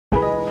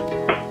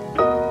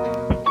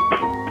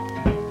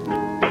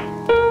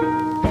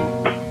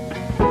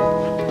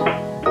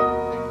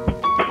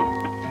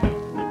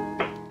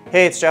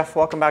Hey, it's Jeff.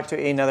 Welcome back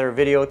to another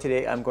video.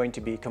 Today I'm going to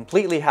be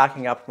completely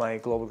hacking up my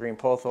global green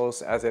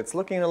pothos as it's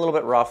looking a little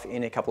bit rough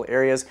in a couple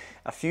areas.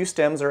 A few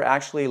stems are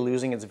actually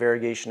losing its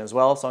variegation as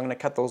well, so I'm going to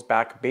cut those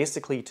back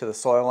basically to the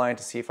soil line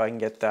to see if I can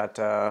get that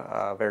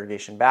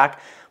variegation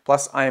back.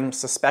 Plus I'm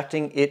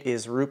suspecting it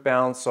is root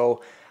bound,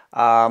 so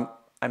I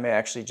may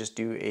actually just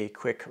do a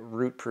quick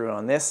root prune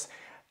on this.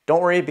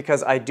 Don't worry,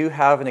 because I do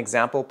have an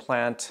example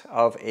plant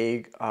of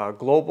a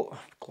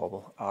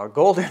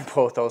golden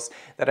pothos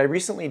that I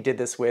recently did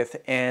this with,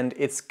 and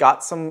it's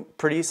got some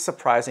pretty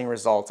surprising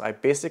results. I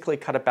basically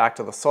cut it back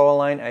to the soil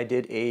line. I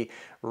did a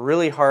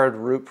really hard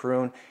root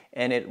prune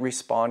and it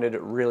responded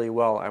really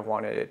well. I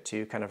wanted it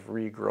to kind of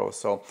regrow.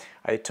 So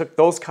I took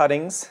those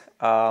cuttings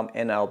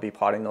and I'll be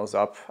potting those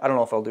up. I don't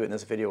know if I'll do it in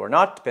this video or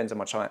not, depends on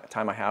how much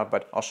time I have,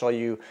 but I'll show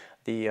you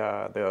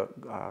the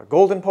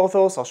golden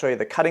pothos, I'll show you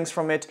the cuttings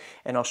from it,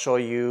 and I'll show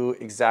you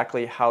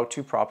exactly how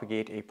to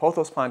propagate a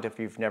pothos plant if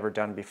you've never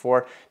done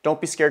before. Don't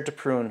be scared to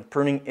prune.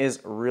 Pruning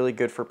is really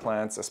good for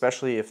plants,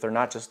 especially if they're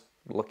not just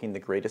looking the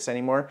greatest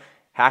anymore.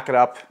 Hack it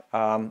up.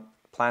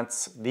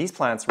 These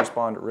plants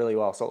respond really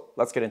well, so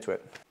let's get into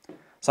it.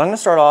 So I'm going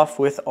to start off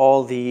with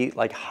all the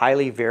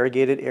highly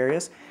variegated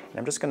areas, and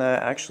I'm just going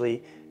to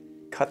actually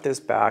cut this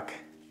back,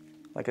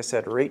 like I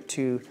said, right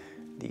to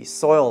the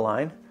soil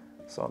line.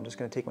 So I'm just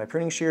going to take my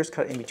pruning shears,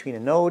 cut in between a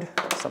node,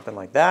 something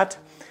like that.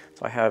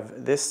 So I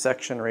have this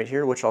section right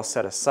here, which I'll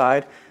set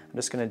aside. I'm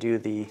just going to do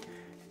the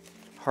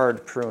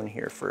hard prune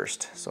here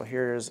first. So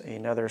here's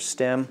another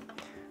stem.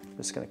 I'm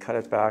just going to cut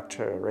it back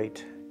to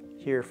right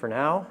here for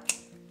now.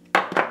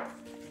 Now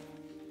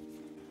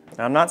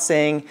I'm not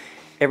saying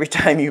every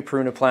time you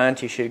prune a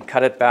plant you should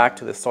cut it back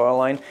to the soil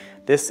line.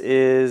 This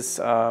is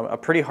a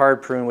pretty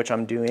hard prune, which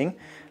I'm doing,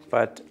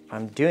 but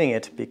I'm doing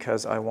it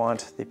because I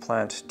want the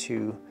plant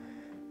to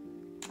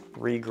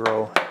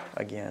regrow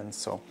again.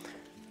 So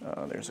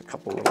there's a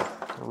couple little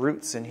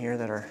roots in here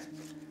that are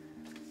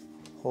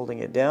holding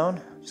it down.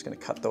 I'm just going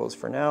to cut those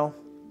for now.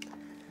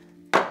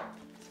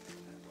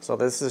 So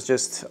this is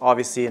just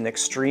obviously an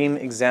extreme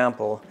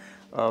example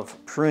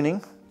of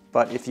pruning,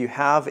 but if you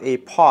have a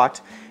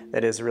pot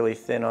that is really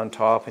thin on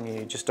top and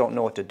you just don't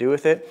know what to do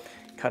with it,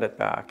 cut it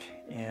back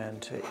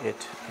and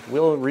it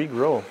will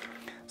regrow.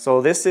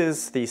 So this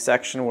is the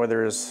section where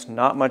there's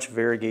not much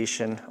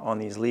variegation on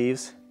these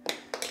leaves.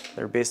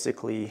 They're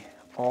basically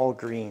all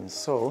green.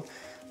 So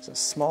there's a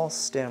small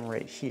stem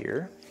right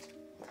here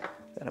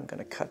that I'm going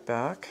to cut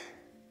back,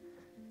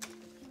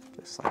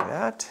 just like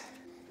that.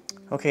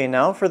 Okay,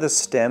 now for the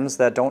stems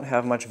that don't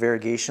have much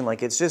variegation,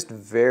 it's just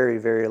very,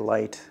 very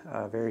light,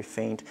 very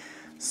faint.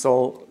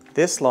 So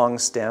this long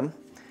stem,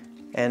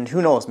 and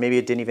who knows, maybe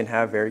it didn't even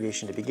have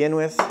variegation to begin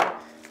with,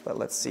 but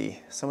let's see.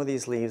 Some of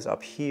these leaves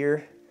up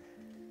here,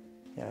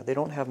 yeah, they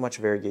don't have much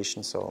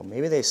variegation, so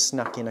maybe they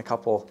snuck in a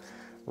couple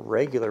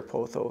regular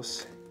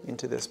pothos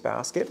into this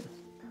basket.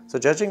 So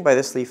judging by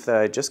this leaf that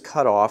I just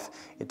cut off,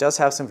 it does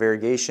have some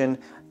variegation,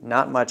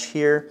 not much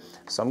here.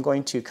 So I'm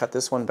going to cut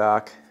this one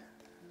back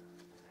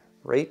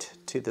right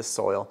to the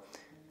soil,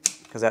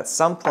 because at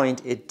some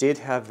point it did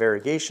have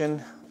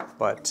variegation,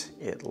 but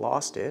it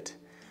lost it.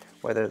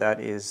 Whether that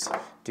is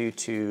due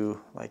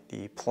to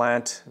the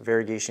plant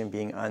variegation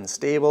being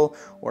unstable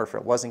or if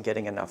it wasn't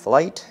getting enough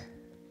light.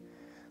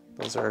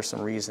 Those are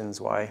some reasons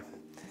why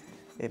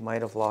it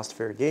might have lost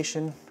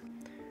variegation.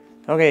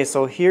 Okay,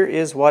 so here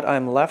is what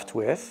I'm left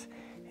with,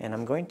 and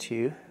I'm going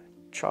to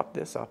chop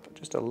this up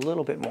just a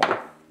little bit more.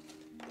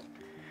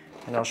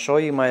 And I'll show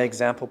you my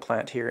example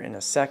plant here in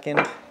a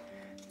second.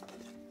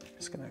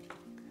 Just gonna,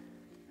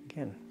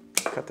 again,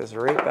 cut this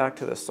right back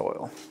to the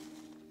soil.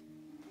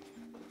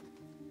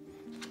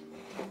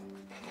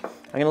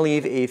 I'm going to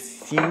leave a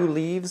few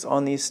leaves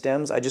on these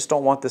stems. I just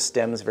don't want the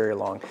stems very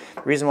long.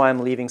 The reason why I'm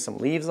leaving some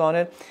leaves on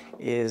it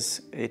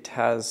is it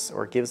has,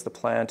 or gives the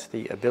plant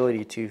the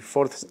ability to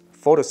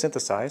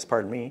photosynthesize,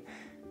 pardon me,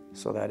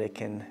 so that it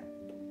can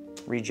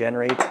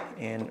regenerate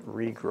and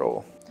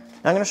regrow.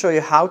 Now I'm going to show you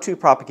how to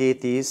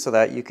propagate these so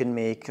that you can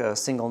make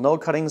single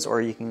node cuttings,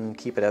 or you can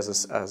keep it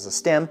as a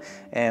stem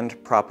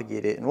and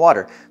propagate it in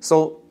water.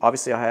 So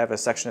obviously I have a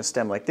section of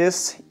stem like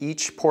this.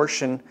 Each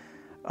portion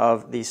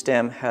of the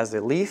stem has a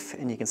leaf,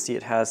 and you can see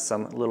it has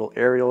some little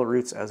aerial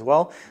roots as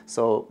well.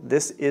 So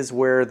this is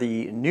where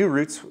the new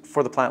roots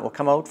for the plant will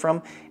come out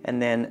from,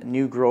 and then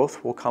new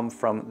growth will come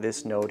from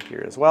this node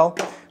here as well.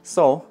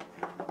 So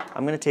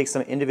I'm going to take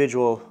some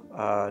individual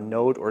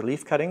node or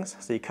leaf cuttings.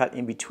 So you cut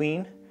in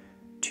between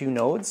two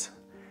nodes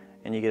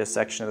and you get a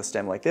section of the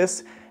stem like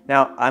this.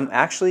 Now I'm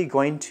actually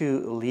going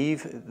to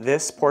leave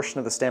this portion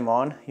of the stem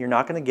on. You're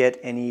not going to get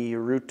any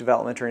root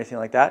development or anything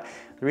like that.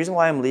 The reason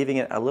why I'm leaving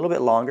it a little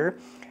bit longer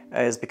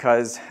is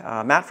because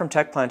Matt from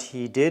Tech Plant,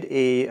 he did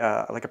a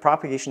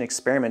propagation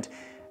experiment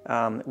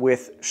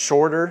with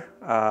shorter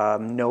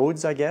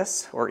nodes, I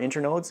guess, or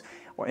internodes,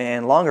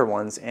 and longer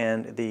ones.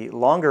 And the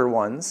longer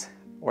ones,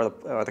 or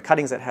the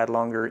cuttings that had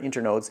longer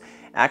internodes,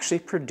 actually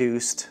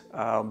produced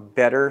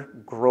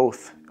better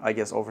growth, I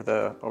guess, over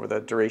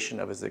the duration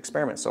of his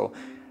experiment. So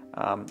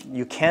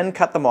you can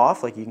cut them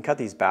off, you can cut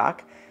these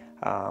back,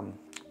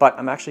 but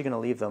I'm actually going to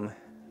leave them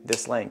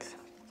this length.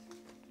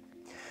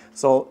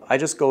 So I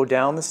just go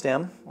down the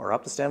stem or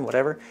up the stem,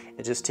 whatever,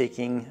 and just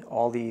taking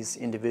all these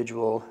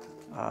individual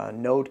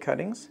node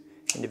cuttings,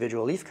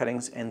 individual leaf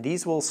cuttings, and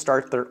these will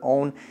start their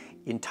own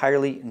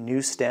entirely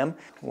new stem.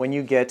 When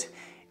you get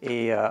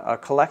a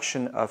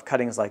collection of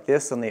cuttings like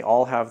this and they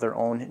all have their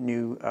own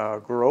new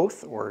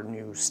growth or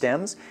new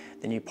stems,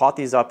 then you pot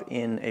these up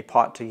in a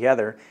pot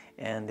together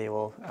and they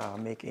will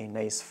make a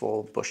nice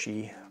full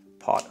bushy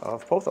pot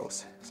of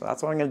pothos. So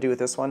that's what I'm going to do with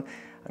this one.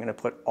 I'm going to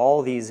put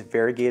all these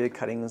variegated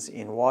cuttings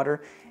in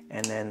water,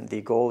 and then the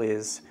goal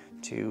is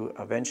to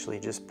eventually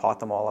just pot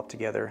them all up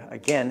together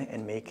again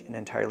and make an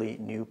entirely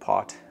new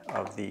pot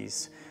of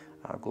these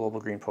global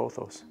green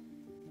pothos.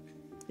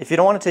 If you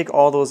don't want to take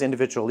all those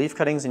individual leaf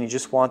cuttings and you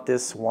just want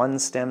this one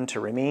stem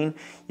to remain,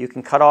 you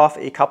can cut off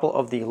a couple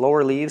of the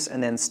lower leaves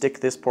and then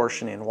stick this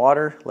portion in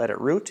water, let it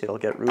root. It'll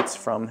get roots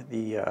from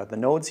the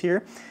nodes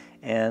here,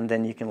 and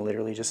then you can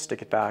literally just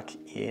stick it back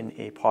in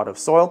a pot of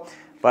soil.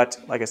 But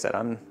like I said,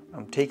 I'm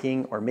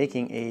taking or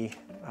making a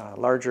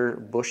larger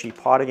bushy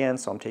pot again,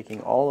 so I'm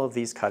taking all of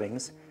these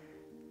cuttings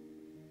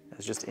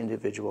as just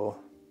individual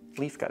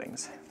leaf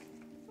cuttings.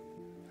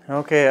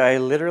 Okay, I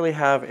literally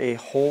have a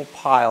whole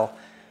pile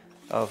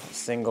of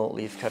single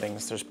leaf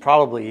cuttings. There's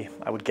probably,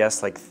 I would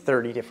guess, like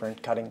 30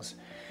 different cuttings.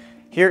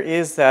 Here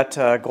is that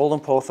golden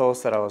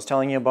pothos that I was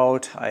telling you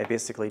about. I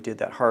basically did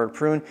that hard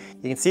prune.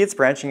 You can see it's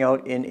branching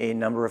out in a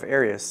number of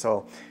areas.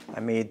 So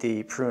I made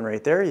the prune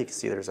right there. You can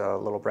see there's a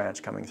little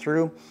branch coming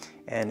through.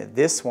 And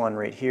this one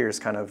right here is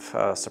kind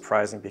of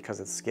surprising because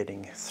it's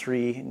getting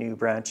 3 new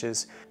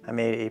branches. I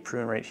made a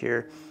prune right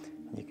here.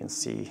 You can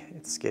see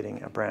it's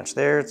getting a branch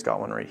there. It's got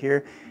one right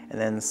here, and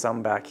then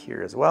some back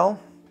here as well.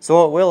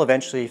 So it will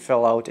eventually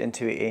fill out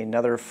into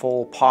another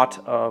full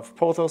pot of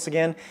pothos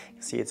again. You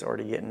can see it's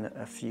already getting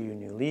a few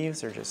new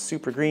leaves. They're just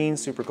super green,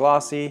 super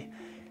glossy.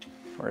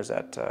 Where's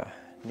that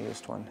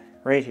newest one?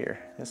 Right here.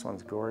 This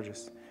one's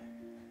gorgeous.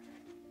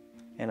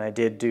 And I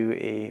did do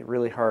a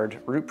really hard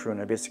root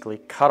prune. I basically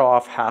cut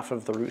off half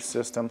of the root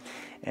system,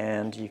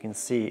 and you can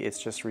see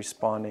it's just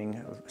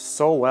responding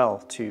so well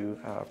to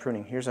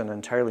pruning. Here's an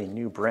entirely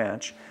new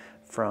branch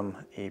from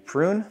a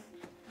prune.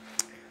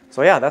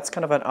 So yeah, that's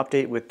kind of an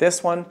update with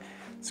this one.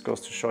 This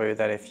goes to show you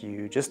that if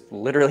you just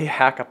literally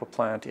hack up a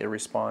plant, it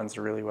responds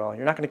really well.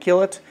 You're not going to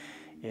kill it.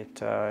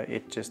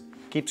 It just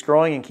keeps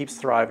growing and keeps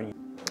thriving.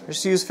 I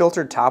just use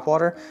filtered tap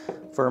water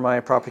for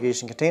my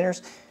propagation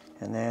containers,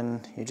 and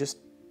then you just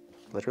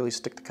literally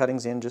stick the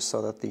cuttings in just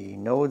so that the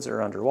nodes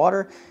are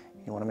underwater.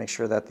 You want to make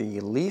sure that the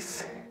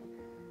leaf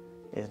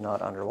is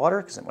not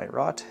underwater because it might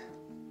rot.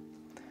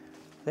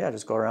 So yeah,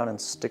 just go around and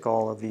stick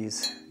all of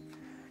these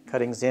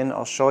cuttings in.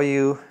 I'll show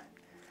you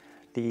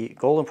the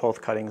golden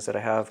poth cuttings that I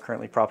have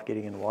currently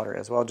propagating in water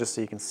as well, just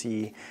so you can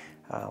see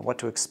what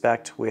to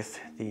expect with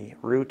the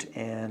root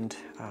and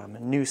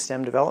new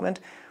stem development.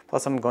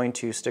 Plus I'm going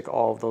to stick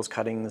all of those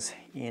cuttings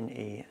in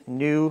a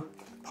new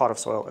pot of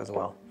soil as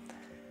well.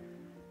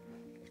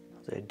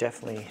 They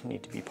definitely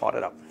need to be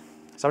potted up.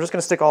 So I'm just going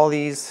to stick all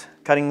these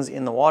cuttings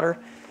in the water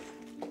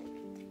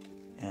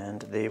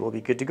and they will be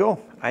good to go.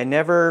 I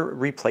never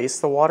replace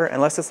the water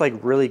unless it's like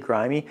really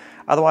grimy.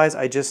 Otherwise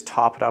I just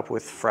top it up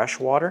with fresh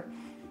water.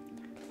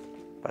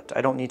 But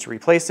I don't need to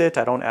replace it.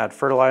 I don't add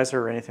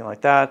fertilizer or anything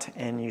like that.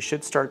 And you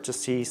should start to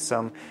see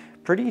some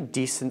pretty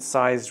decent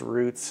sized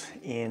roots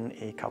in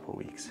a couple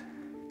weeks.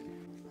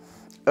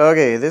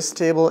 Okay, this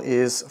table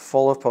is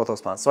full of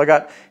pothos plants. So I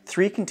got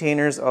 3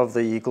 containers of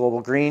the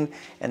global green,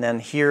 and then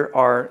here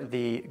are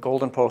the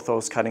golden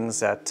pothos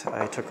cuttings that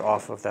I took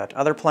off of that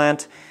other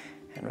plant.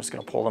 And I'm just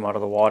gonna pull them out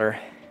of the water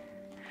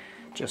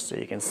just so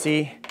you can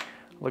see.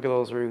 Look at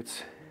those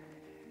roots.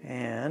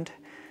 And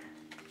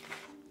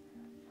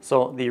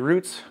so the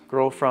roots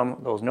grow from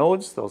those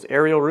nodes, those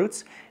aerial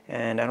roots,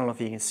 and I don't know if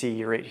you can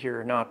see right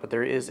here or not, but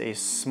there is a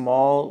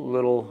small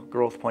little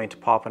growth point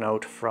popping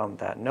out from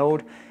that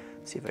node.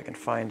 Let's see if I can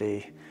find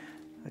a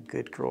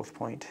good growth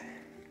point.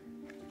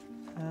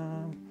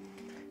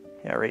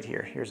 Yeah, right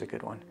here. Here's a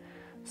good one.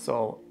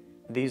 So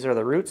these are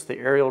the roots, the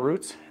aerial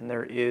roots, and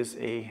there is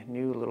a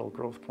new little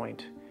growth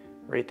point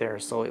right there.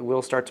 So it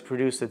will start to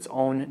produce its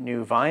own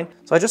new vine.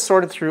 So I just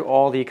sorted through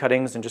all the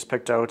cuttings and just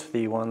picked out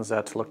the ones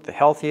that looked the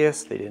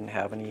healthiest. They didn't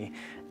have any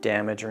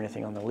damage or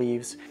anything on the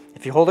leaves.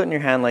 If you hold it in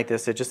your hand like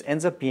this, it just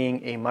ends up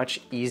being a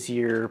much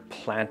easier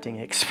planting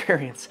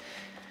experience.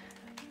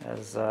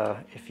 As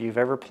if you've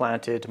ever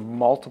planted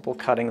multiple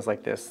cuttings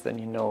like this, then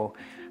you know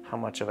how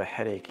much of a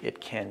headache it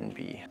can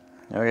be.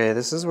 Okay,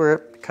 this is where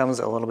it becomes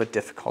a little bit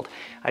difficult.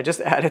 I just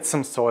added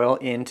some soil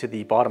into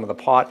the bottom of the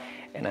pot,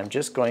 and I'm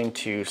just going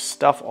to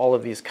stuff all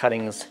of these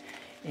cuttings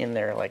in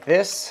there like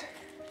this.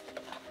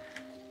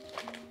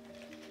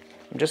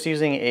 I'm just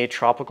using a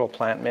tropical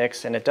plant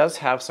mix, and it does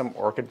have some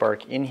orchid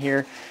bark in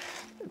here.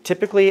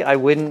 Typically, I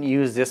wouldn't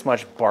use this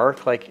much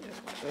bark. Like,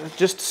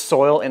 just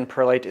soil and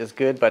perlite is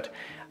good, but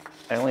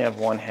I only have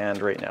one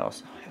hand right now.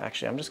 So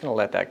actually, I'm just gonna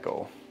let that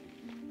go.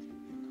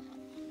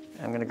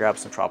 I'm gonna grab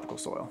some tropical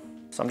soil.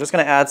 So I'm just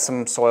gonna add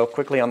some soil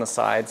quickly on the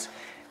sides,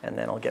 And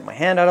then I'll get my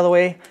hand out of the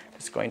way.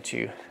 Just going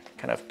to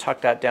kind of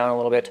tuck that down a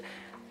little bit.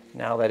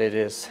 Now that it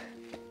is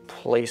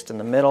placed in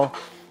the middle,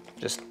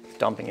 just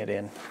dumping it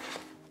in.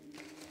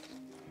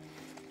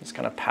 Just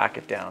kind of pack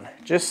it down,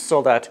 just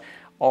so that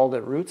all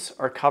the roots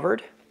are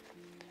covered.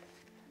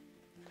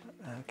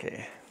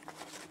 Okay.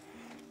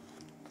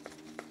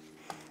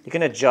 You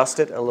can adjust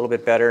it a little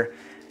bit better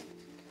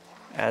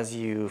as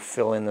you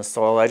fill in the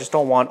soil. I just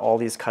don't want all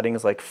these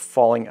cuttings like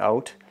falling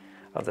out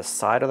of the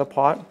side of the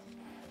pot.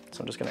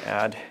 So I'm just gonna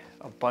add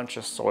a bunch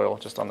of soil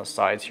just on the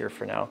sides here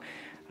for now.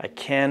 I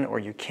can, or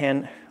you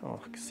can, oh,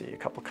 see a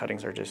couple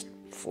cuttings are just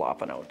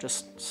flopping out.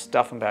 Just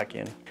stuff them back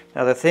in.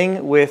 Now the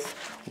thing with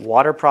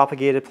water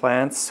propagated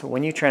plants,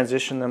 when you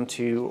transition them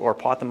to or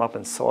pot them up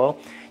in soil,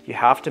 you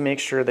have to make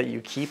sure that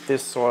you keep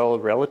this soil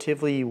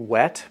relatively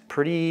wet,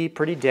 pretty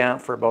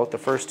damp for about the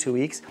first 2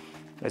 weeks,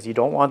 as you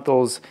don't want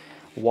those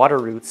water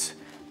roots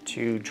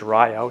to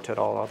dry out at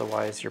all.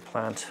 Otherwise your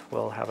plant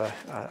will have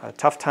a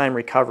tough time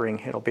recovering.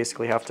 It'll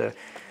basically have to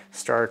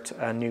start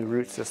a new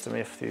root system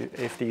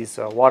if these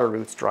water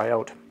roots dry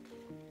out.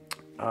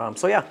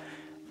 So yeah,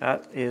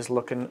 that is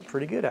looking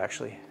pretty good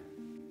actually.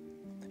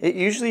 It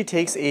usually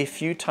takes a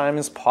few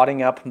times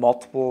potting up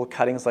multiple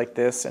cuttings like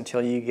this until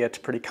you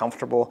get pretty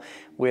comfortable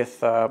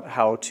with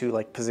how to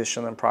like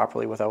position them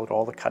properly without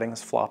all the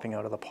cuttings flopping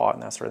out of the pot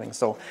and that sort of thing.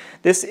 So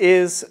this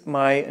is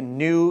my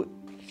new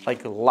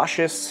like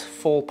luscious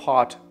full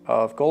pot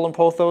of golden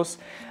pothos.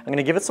 I'm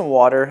gonna give it some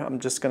water. I'm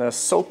just gonna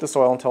soak the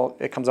soil until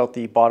it comes out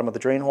the bottom of the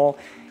drain hole.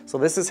 So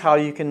this is how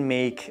you can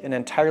make an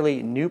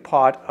entirely new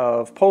pot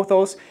of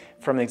pothos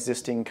from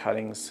existing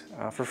cuttings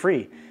for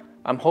free.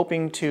 I'm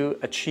hoping to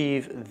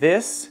achieve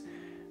this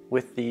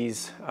with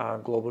these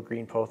global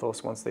green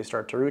pothos once they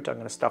start to root. I'm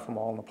gonna stuff them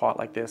all in the pot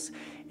like this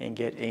and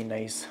get a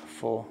nice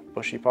full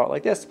bushy pot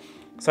like this.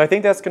 So I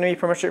think that's gonna be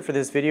pretty much it for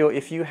this video.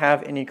 If you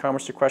have any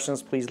comments or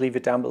questions, please leave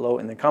it down below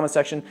in the comment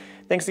section.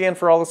 Thanks again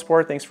for all the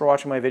support. Thanks for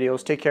watching my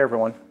videos. Take care,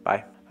 everyone.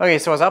 Bye. Okay,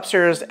 so I was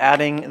upstairs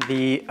adding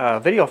the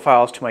video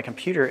files to my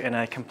computer and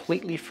I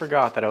completely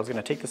forgot that I was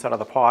gonna take this out of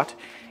the pot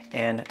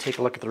and take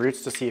a look at the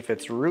roots to see if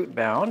it's root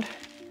bound.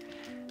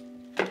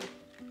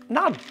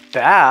 Not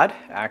bad,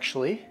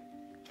 actually.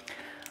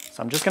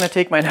 So I'm just gonna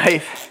take my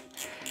knife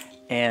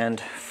and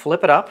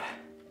flip it up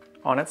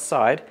on its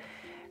side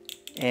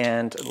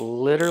and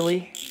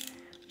literally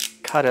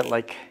cut it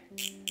like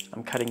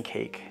I'm cutting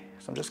cake.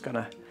 So I'm just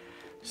gonna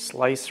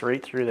slice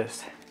right through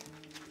this.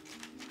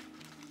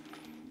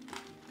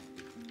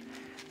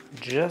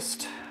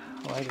 Just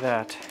like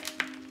that.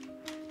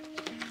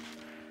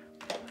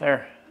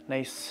 There,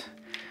 nice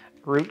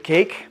root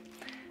cake.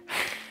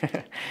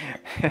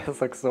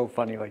 This looks so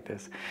funny like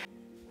this.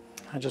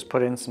 I just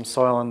put in some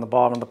soil in the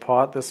bottom of the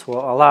pot. This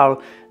will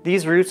allow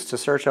these roots to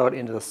search out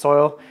into the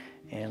soil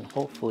and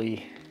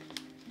hopefully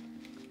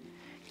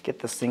get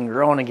this thing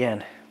growing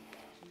again.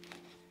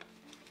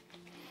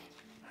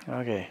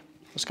 Okay,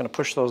 just gonna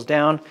push those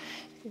down.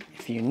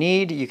 If you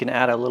need, you can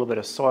add a little bit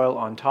of soil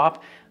on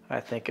top. I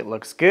think it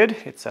looks good.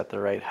 It's at the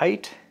right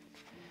height.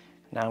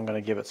 Now I'm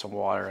gonna give it some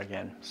water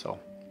again. So,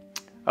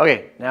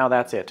 okay, now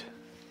that's it.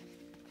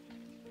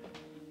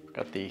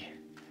 Got the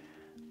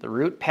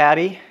root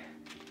patty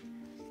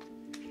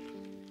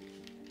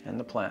and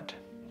the plant.